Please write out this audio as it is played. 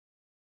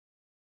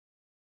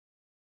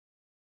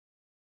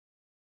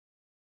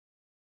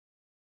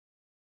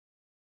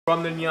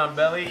From the knee on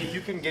belly, if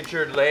you can get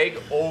your leg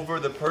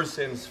over the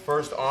person's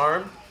first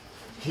arm,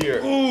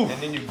 here, ooh,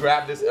 and then you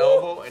grab this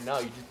elbow, and now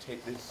you just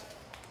take this.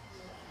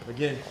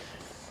 Again.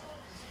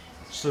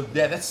 So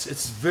yeah,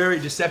 it's very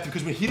deceptive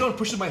because when he don't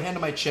pushes my hand to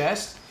my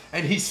chest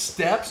and he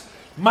steps,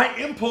 my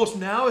impulse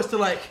now is to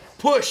like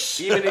push.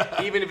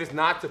 Even if it's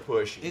not to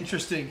push.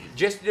 Interesting.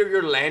 Just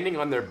your landing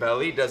on their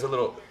belly does a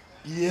little.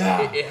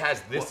 Yeah. It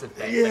has this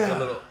effect. Yeah. Like a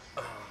little.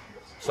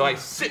 So I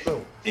sit.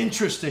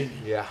 Interesting.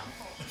 Yeah.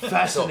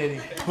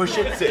 Fascinating. So, push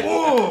it, sit.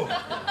 Oh!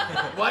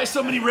 Why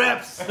so many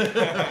reps?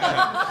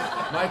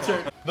 My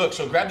turn. Look,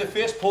 so grab the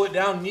fist, pull it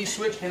down, knee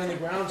switch, hand on the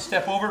ground,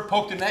 step over,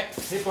 poke the neck,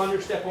 hip under,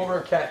 step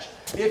over, catch.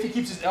 If he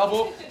keeps his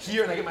elbow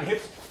here and I get my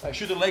hips, I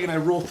shoot the leg and I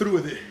roll through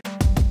with it.